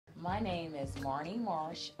My name is Marny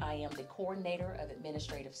Marsh. I am the Coordinator of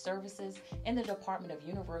Administrative Services in the Department of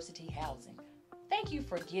University Housing. Thank you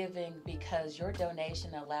for giving because your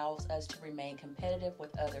donation allows us to remain competitive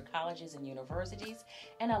with other colleges and universities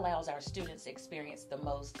and allows our students to experience the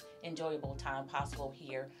most enjoyable time possible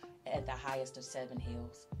here at the highest of Seven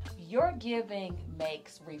Hills. Your giving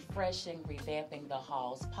makes refreshing, revamping the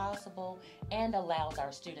halls possible and allows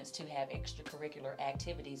our students to have extracurricular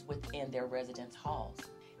activities within their residence halls.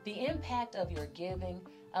 The impact of your giving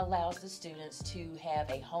allows the students to have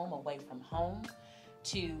a home away from home,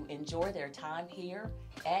 to enjoy their time here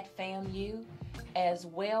at FAMU, as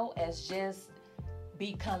well as just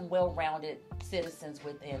become well-rounded citizens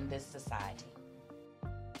within this society.